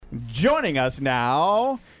joining us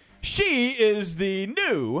now. She is the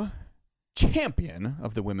new champion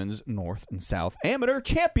of the Women's North and South Amateur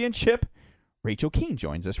Championship. Rachel Kuehn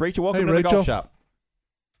joins us. Rachel, welcome to the Golf Shop.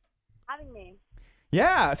 Having me.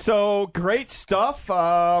 Yeah, so great stuff.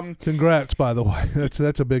 Congrats, by the way.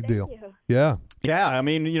 That's a big deal. You. Yeah. Yeah, I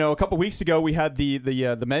mean, a couple weeks ago we had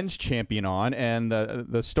the men's champion on, and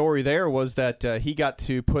the story there was that he got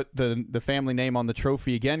to put the family name on the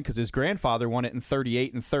trophy again because his grandfather won it in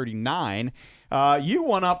 38 and 39. You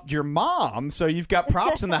one-upped your mom, so you've got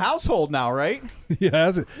props in the household now, right?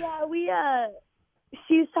 Yeah. Yeah,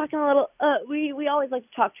 she was talking a little. We always like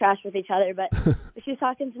to talk trash with each other, but she was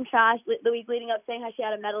talking some trash the week leading up, saying how she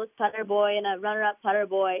had a medalist putter boy and a runner-up putter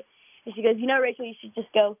boy, and she goes, Rachel, you should just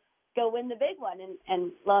go win the big one,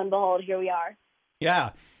 and lo and behold, here we are.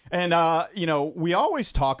 Yeah, and we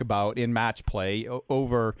always talk about in match play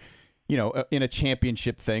over, in a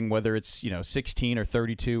championship thing, whether it's 16 or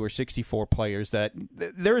 32 or 64 players, that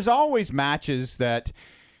there's always matches that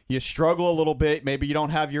you struggle a little bit. Maybe you don't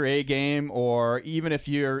have your A game, or even if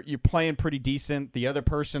you're playing pretty decent, the other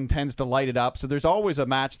person tends to light it up. So there's always a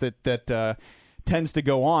match that tends to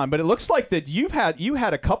go on. But it looks like that you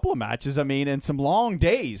had a couple of matches, and some long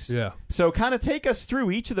days. Yeah. So kind of take us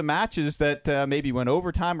through each of the matches that maybe went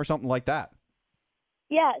overtime or something like that.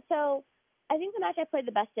 Yeah, so I think the match I played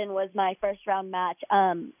the best in was my first round match.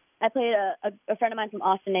 I played a friend of mine from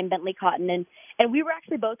Austin named Bentley Cotton, and we were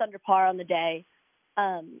actually both under par on the day.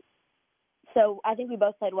 So I think we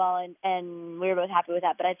both played well, and we were both happy with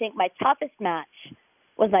that. But I think my toughest match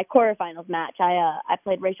was my quarterfinals match. I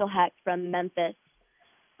played Rachel Heck from Memphis.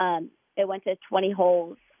 It went to 20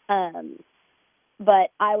 holes.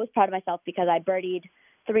 But I was proud of myself because I birdied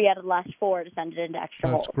 3 out of the last 4 to send it into extra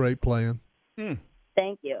holes. That's great playing.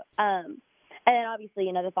 Thank you. And then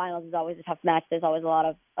obviously, the finals is always a tough match. There's always a lot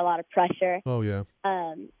of pressure. Oh yeah.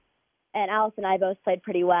 And Alice and I both played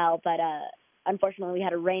pretty well, but unfortunately, we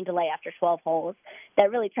had a rain delay after 12 holes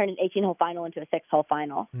that really turned an 18-hole final into a 6-hole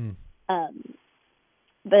final.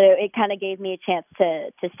 But it kind of gave me a chance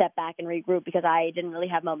to step back and regroup because I didn't really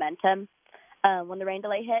have momentum when the rain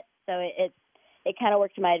delay hit. So it kind of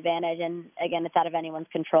worked to my advantage. And, again, it's out of anyone's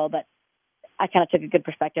control, but I kind of took a good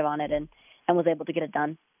perspective on it and was able to get it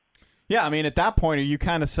done. Yeah, at that point, are you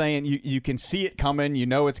kind of saying you can see it coming,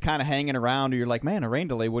 it's kind of hanging around, or you're like, man, a rain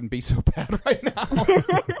delay wouldn't be so bad right now?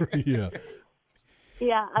 Yeah.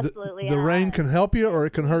 Yeah, absolutely. The rain can help you or it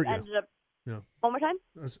can hurt you. Yeah. One more time?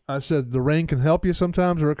 I said the rain can help you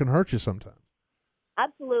sometimes or it can hurt you sometimes.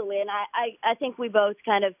 Absolutely. And I think we both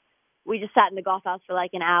we just sat in the golf house for like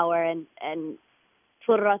an hour and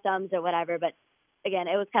twiddled our thumbs or whatever. But, again,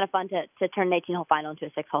 it was kind of fun to turn an 18-hole final into a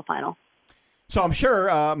 6-hole final. So I'm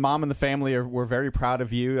sure Mom and the family were very proud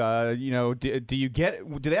of you. Do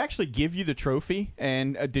they actually give you the trophy?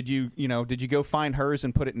 And did you go find hers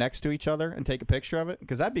and put it next to each other and take a picture of it?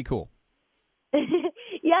 Because that'd be cool.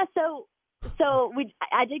 Yeah. So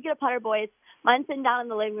I did get a putter boy. Mine's sitting down in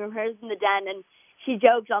the living room, hers in the den, and she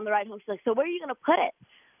joked on the ride home. She's like, "So where are you going to put it?"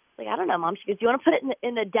 I was like, "I don't know, Mom." She goes, "Do you want to put it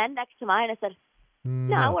in the den next to mine?" I said,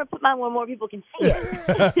 "No, I want to put mine where more people can see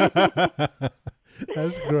it."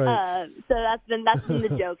 That's great. So that's been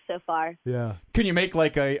the joke so far. Yeah. Can you make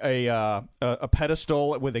like a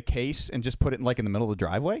pedestal with a case and just put it in the middle of the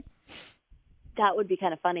driveway? That would be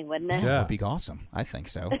kind of funny, wouldn't it? Yeah, that'd be awesome. I think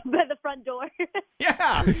so. By the front door.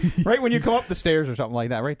 Yeah, right when you come up the stairs or something like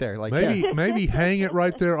that, right there. Maybe hang it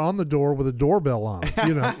right there on the door with a doorbell on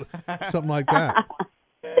it. Something like that.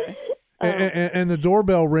 And the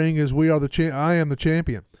doorbell ring is I am the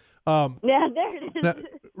champion. Yeah, there it is. Now,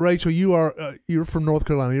 Rachel, you're from North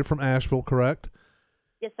Carolina. You're from Asheville, correct?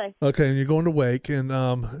 Yes, sir. Okay, and you're going to Wake. And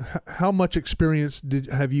how much experience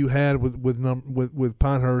have you had with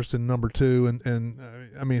Pinehurst and number 2? And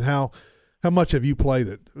how much have you played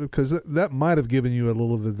it? Because that might have given you a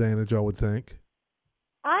little advantage, I would think.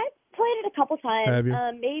 I played it a couple times. Have you?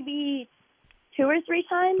 Maybe 2 or 3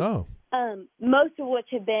 times. Oh. Most of which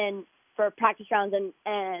have been for practice rounds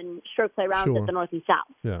and stroke play rounds at the North and South.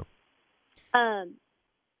 Yeah.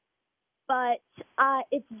 But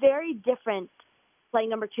it's very different playing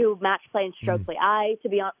number 2 match play and stroke play. I, to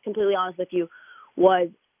be completely honest with you, was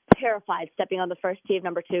terrified stepping on the first tee of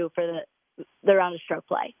number 2 for the round of stroke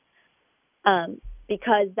play.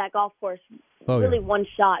 Because that golf course, one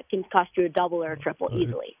shot can cost you a double or a triple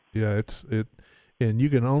easily. Yeah, and you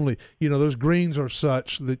can only, those greens are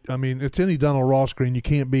such that, it's any Donald Ross green. You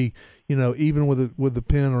can't be, even with the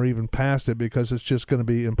pin or even past it because it's just going to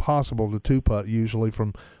be impossible to 2-putt usually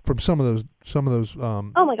from some of those oh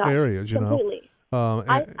my God, areas, completely.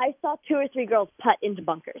 I saw 2 or 3 girls putt into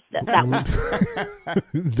bunkers. That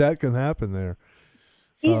that can happen there.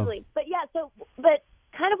 Easily. But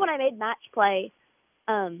kind of when I made match play,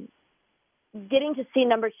 getting to see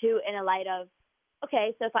number 2 in a light of,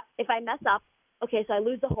 okay, so if I mess up, okay, so I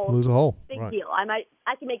lose the hole. Lose a hole. Big right. deal.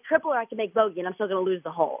 I can make triple or I can make bogey, and I'm still going to lose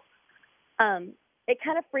the hole. It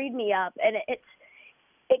kind of freed me up, and it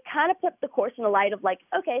kind of put the course in the light of like,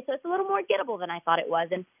 okay, so it's a little more gettable than I thought it was,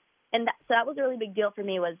 so that was a really big deal for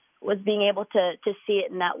me was being able to see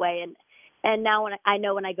it in that way, and now when I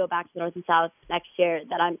know when I go back to the North and South next year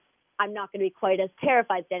that I'm not going to be quite as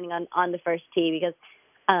terrified standing on the first tee because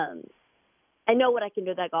I know what I can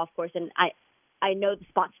do at that golf course, and I know the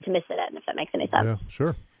spots to miss it in, if that makes any sense. Yeah,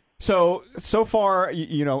 sure. So far,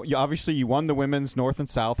 obviously you won the women's North and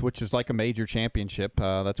South, which is like a major championship.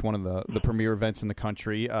 That's one of the premier events in the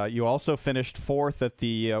country. You also finished 4th at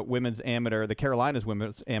the the Carolinas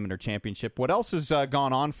Women's Amateur Championship. What else has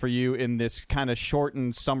gone on for you in this kind of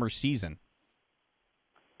shortened summer season?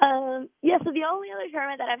 Yeah, so the only other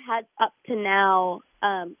tournament that I've had up to now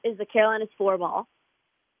is the Carolinas 4-ball.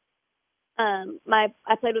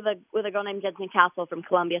 I played with a girl named Jensen Castle from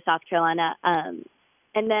Columbia, South Carolina.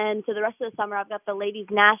 And then so the rest of the summer, I've got the Ladies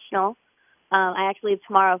National. I actually leave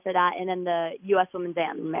tomorrow for that, and then the U.S. Women's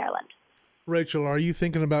Am in Maryland. Rachel, are you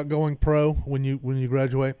thinking about going pro when you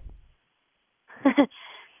graduate?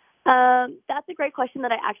 That's a great question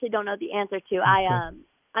that I actually don't know the answer to. Okay.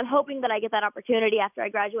 I'm hoping that I get that opportunity after I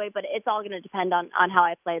graduate, but it's all going to depend on how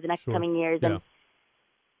I play the next coming years. Yeah.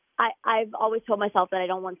 And I've always told myself that I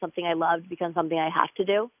don't want something I love to become something I have to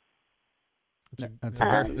do. That's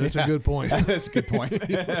a good point. That's a good point.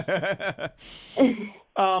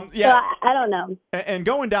 So I don't know. And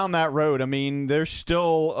going down that road, I mean, there's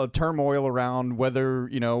still a turmoil around whether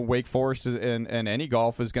Wake Forest and any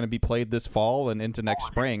golf is going to be played this fall and into next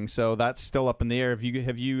spring. So that's still up in the air. Have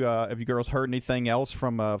you girls heard anything else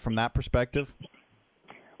from that perspective?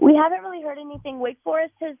 We haven't really heard anything. Wake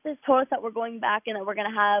Forest has told us that we're going back and that we're going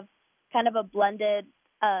to have kind of a blended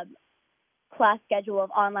class schedule of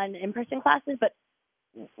online and in-person classes, but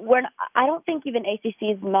I don't think even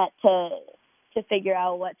ACC's met to figure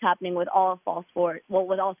out what's happening with all fall sports,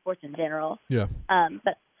 with all sports in general. Yeah.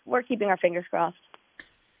 But we're keeping our fingers crossed.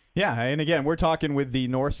 Yeah, and again, we're talking with the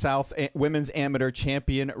North-South Women's Amateur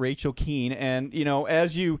Champion, Rachel Kuehn, and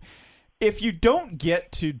if you don't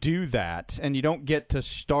get to do that and you don't get to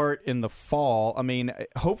start in the fall, I mean,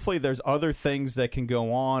 hopefully there's other things that can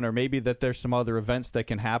go on, or maybe that there's some other events that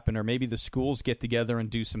can happen, or maybe the schools get together and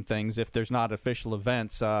do some things if there's not official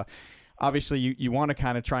events. Obviously, you want to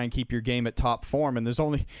kind of try and keep your game at top form, and there's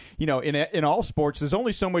only, in all sports, there's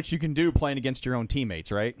only so much you can do playing against your own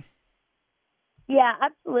teammates, right? Yeah,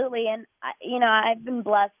 absolutely. And, I've been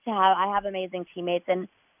blessed to have amazing teammates, and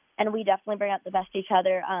we definitely bring out the best each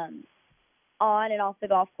other on and off the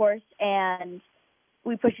golf course, and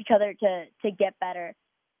we push each other to get better.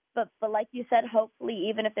 But like you said, hopefully,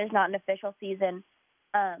 even if there's not an official season,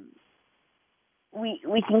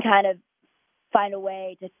 we can kind of find a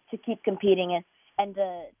way to keep competing and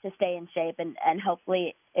to stay in shape, and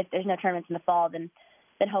hopefully, if there's no tournaments in the fall, then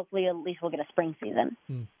hopefully at least we'll get a spring season.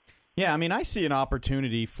 Yeah, I mean, I see an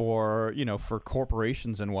opportunity for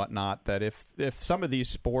corporations and whatnot that if some of these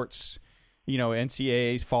sports,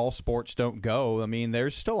 NCAA's fall sports don't go, I mean,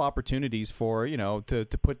 there's still opportunities for,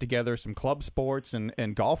 to put together some club sports,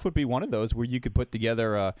 and golf would be one of those where you could put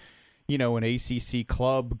together an ACC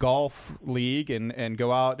club golf league and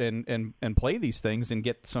go out and play these things and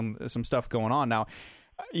get some stuff going on. Now,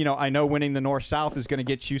 I know winning the North-South is going to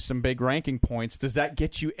get you some big ranking points. Does that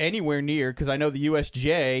get you anywhere near? Because I know the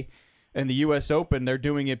USGA and the U.S. Open, they're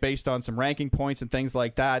doing it based on some ranking points and things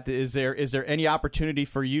like that. Is there any opportunity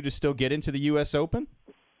for you to still get into the U.S. Open?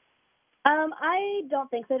 I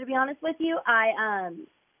don't think so, to be honest with you. I'm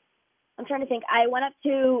trying to think. I went up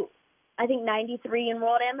to, I think, 93 in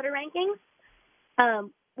World Amateur rankings,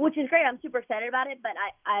 which is great. I'm super excited about it, but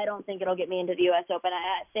I don't think it'll get me into the U.S. Open.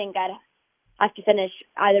 I think I'd have to finish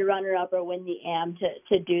either runner-up or win the AM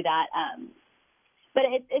to do that. But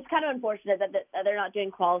it's kind of unfortunate that they're not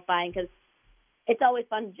doing qualifying, because it's always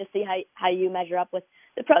fun to just see how you measure up with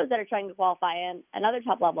the pros that are trying to qualify and other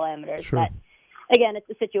top-level amateurs. Sure. But, again, it's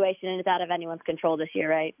a situation, and it's out of anyone's control this year,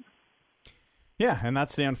 right? Yeah, and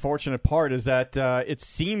that's the unfortunate part, is that it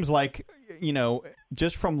seems like,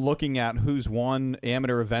 just from looking at who's won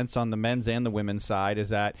amateur events on the men's and the women's side, is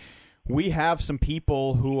that we have some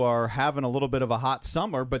people who are having a little bit of a hot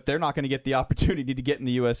summer, but they're not going to get the opportunity to get in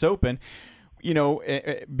the U.S. Open,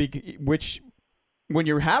 which when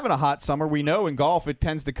you're having a hot summer, we know in golf it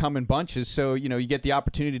tends to come in bunches. So, you get the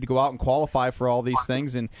opportunity to go out and qualify for all these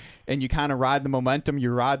things, and you kind of ride the momentum,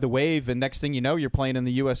 you ride the wave, and next thing you know, you're playing in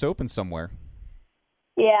the U.S. Open somewhere.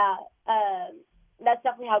 Yeah. that's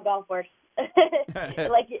definitely how golf works.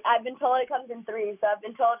 Like I've been told it comes in threes, so I've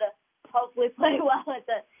been told to hopefully play well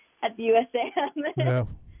at the USAM. Yeah.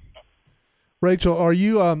 Rachel, are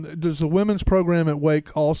you? Does the women's program at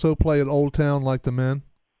Wake also play at Old Town like the men?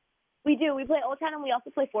 We do. We play Old Town and we also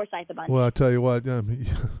play Forsyth a bunch. Well, I tell you what,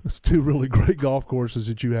 it's two really great golf courses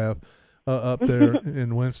that you have up there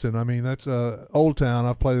in Winston. I mean, that's Old Town.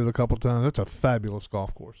 I've played it a couple of times. That's a fabulous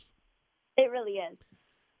golf course. It really is.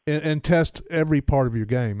 And test every part of your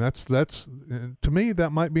game. That's to me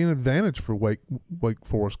that might be an advantage for Wake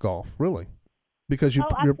Forest golf, really, because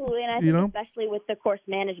absolutely, and I think especially with the course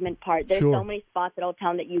management part, there's so many spots at Old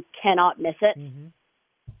Town that you cannot miss it. Mm-hmm.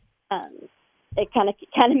 It kind of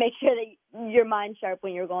makes sure that your mind's sharp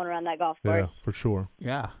when you're going around that golf course. Yeah, for sure.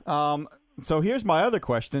 Yeah. So here's my other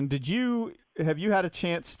question: have you had a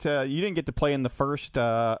chance to? You didn't get to play in the first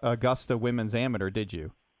Augusta Women's Amateur, did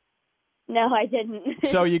you? No, I didn't.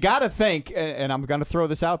 So you got to think, and I'm going to throw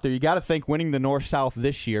this out there, you got to think winning the North-South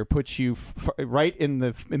this year puts you right in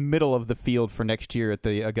the middle of the field for next year at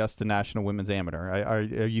the Augusta National Women's Amateur. Are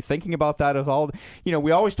you thinking about that at all? You know,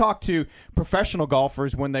 we always talk to professional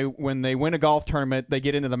golfers when they win a golf tournament, they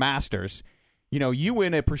get into the Masters. You know, you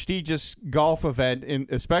win a prestigious golf event,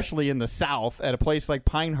 especially in the South, at a place like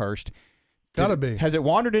Pinehurst. Gotta be. Has it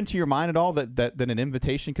wandered into your mind at all that an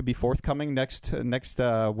invitation could be forthcoming next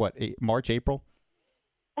March, April?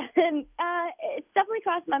 It's definitely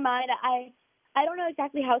crossed my mind. I don't know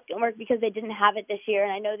exactly how it's going to work because they didn't have it this year,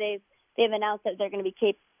 and I know they've announced that they're going to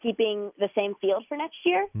be keeping the same field for next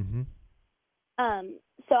year. Mm-hmm.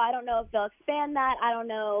 So I don't know if they'll expand that. I don't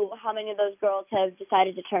know how many of those girls have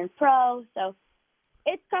decided to turn pro. So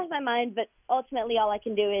it's crossed my mind, but ultimately all I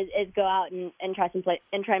can do is go out and try and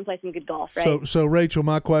play some good golf, right? So Rachel,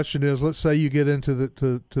 my question is, let's say you get into the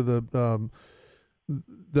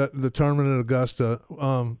tournament at Augusta,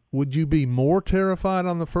 would you be more terrified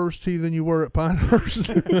on the first tee than you were at Pinehurst?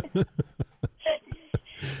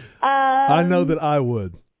 I know that I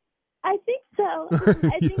would. I think so.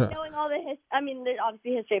 I think knowing all the there's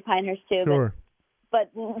obviously history of Pinehurst too. Sure. But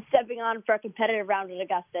stepping on for a competitive round at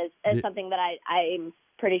Augusta is something that I'm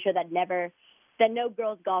pretty sure that no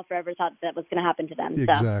girls golfer ever thought that was going to happen to them.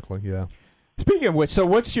 Exactly. Yeah. Speaking of which, so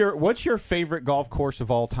what's your favorite golf course of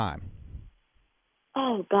all time?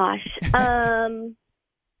 Oh gosh.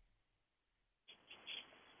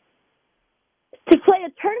 To play a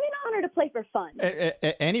tournament on or to play for fun?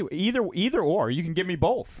 Anyway, either or. You can give me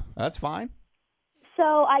both. That's fine.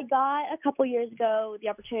 So I got a couple years ago the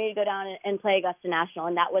opportunity to go down and play Augusta National,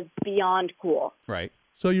 and that was beyond cool. Right.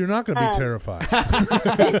 So you're not going to be terrified.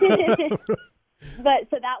 But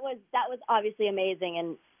so that was obviously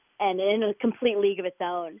amazing and in a complete league of its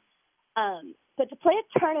own. But to play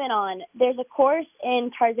a tournament on, there's a course in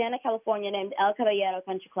Tarzana, California named El Caballero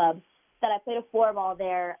Country Club that I played a 4-ball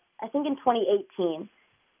there, I think in 2018.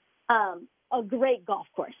 A great golf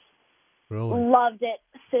course. Really? Loved it.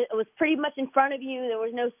 It was pretty much in front of you. There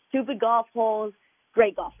was no stupid golf holes.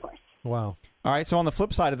 Great golf course. Wow. All right, so on the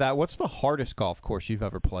flip side of that, what's the hardest golf course you've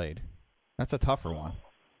ever played? That's a tougher one.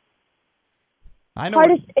 I know.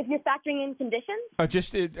 Hardest if you're factoring in conditions?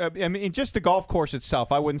 Just the golf course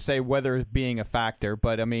itself. I wouldn't say weather being a factor,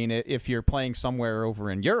 but I mean, if you're playing somewhere over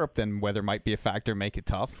in Europe, then weather might be a factor, make it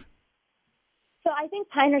tough. So I think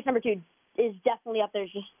Pinehurst number 2 is definitely up there,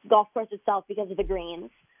 just golf course itself because of the greens.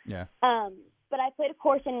 Yeah. But I played a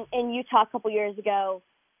course in Utah a couple years ago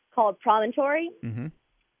called Promontory. Mm-hmm.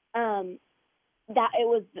 That it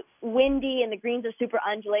was windy and the greens are super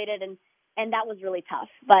undulated and that was really tough.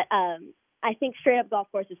 But I think straight up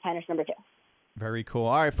golf course is Pinehurst number 2. Very cool.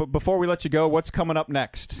 All right, before we let you go, what's coming up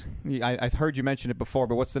next? I've heard you mention it before,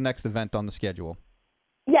 but what's the next event on the schedule?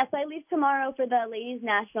 Yes, I leave tomorrow for the Ladies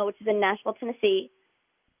National, which is in Nashville, Tennessee.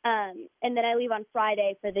 And then I leave on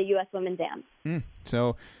Friday for the U.S. Women's Am.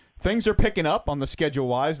 So things are picking up on the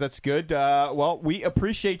schedule-wise. That's good. Well, we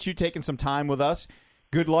appreciate you taking some time with us.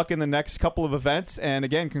 Good luck in the next couple of events. And,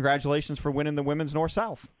 again, congratulations for winning the Women's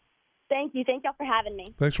North-South. Thank you. Thank y'all for having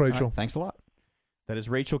me. Thanks, Rachel. Right, thanks a lot. That is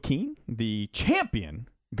Rachel Kuehn, the champion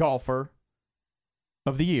golfer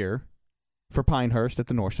of the year for Pinehurst at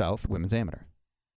the North-South Women's Amateur.